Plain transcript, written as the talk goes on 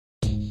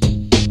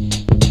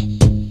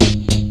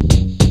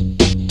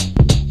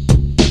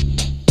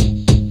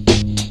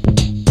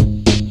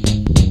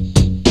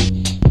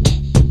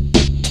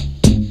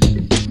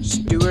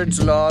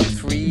Stewards log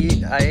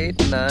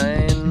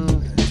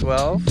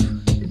 38912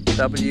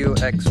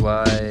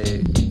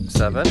 WXY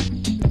 7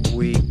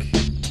 week.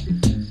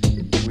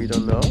 We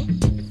don't know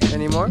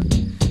anymore.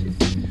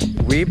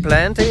 We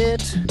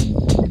planted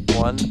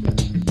 1,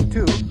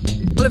 2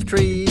 olive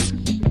trees.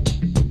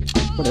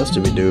 What else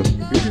did we do?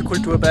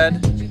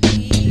 Kulturbed.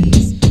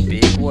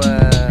 Big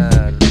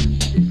one.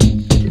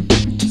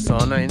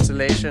 Sauna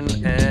insulation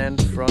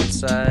and front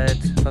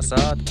side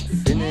facade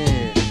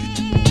finished.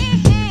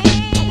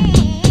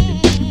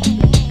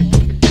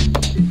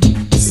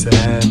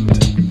 Sand.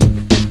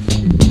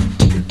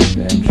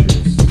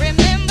 Benches.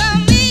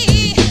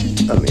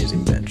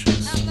 Amazing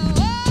benches.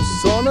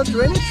 Sauna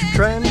drainage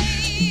trench.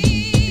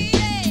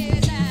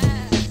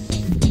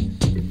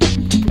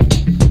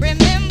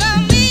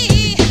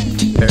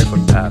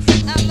 Barefoot path.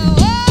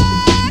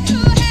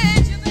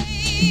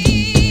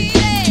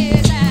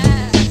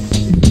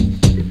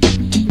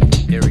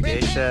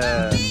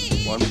 Irrigation.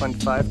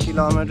 1.5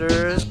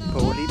 kilometers.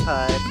 Poly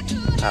pipe.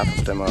 Half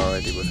of them are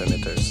already with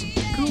emitters.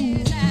 Cool.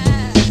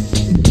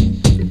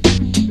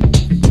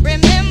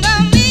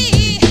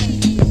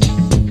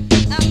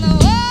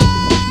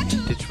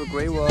 Ditch for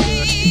grey water.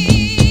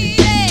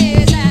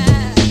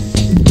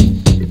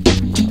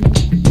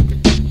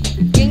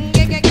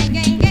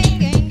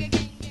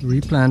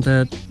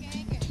 Replanted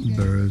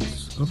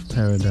birds of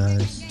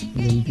paradise. A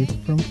little gift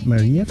from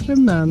Maria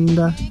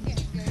Fernanda.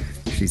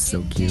 She's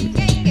so cute.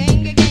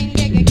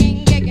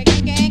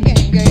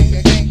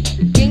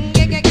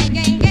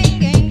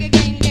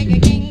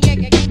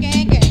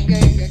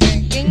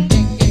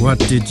 What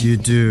did you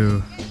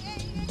do?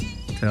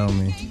 Tell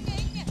me.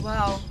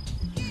 Wow.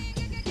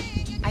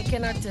 I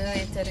cannot do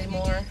it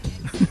anymore.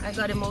 I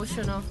got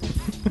emotional.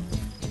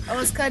 I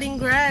was cutting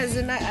grass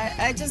and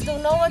I just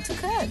don't know what to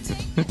cut.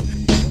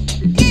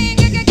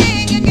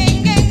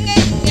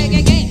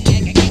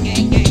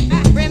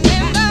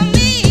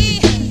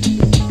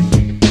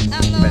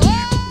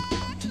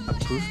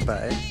 Approved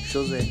by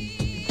Jose.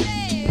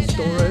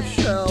 Storage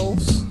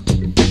shelves.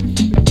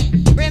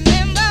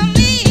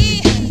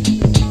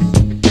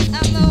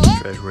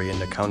 Treasury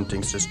and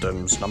accounting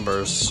systems,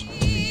 numbers.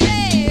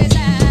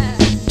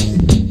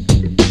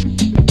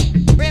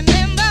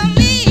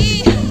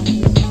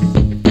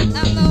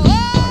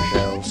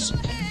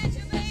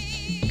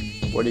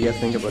 What do you guys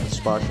think about the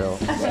spa shell?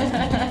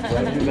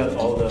 Well, you got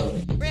all the...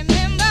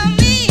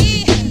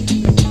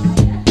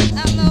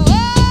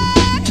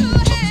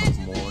 Lots of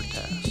more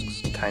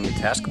tasks. Tiny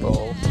task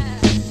ball.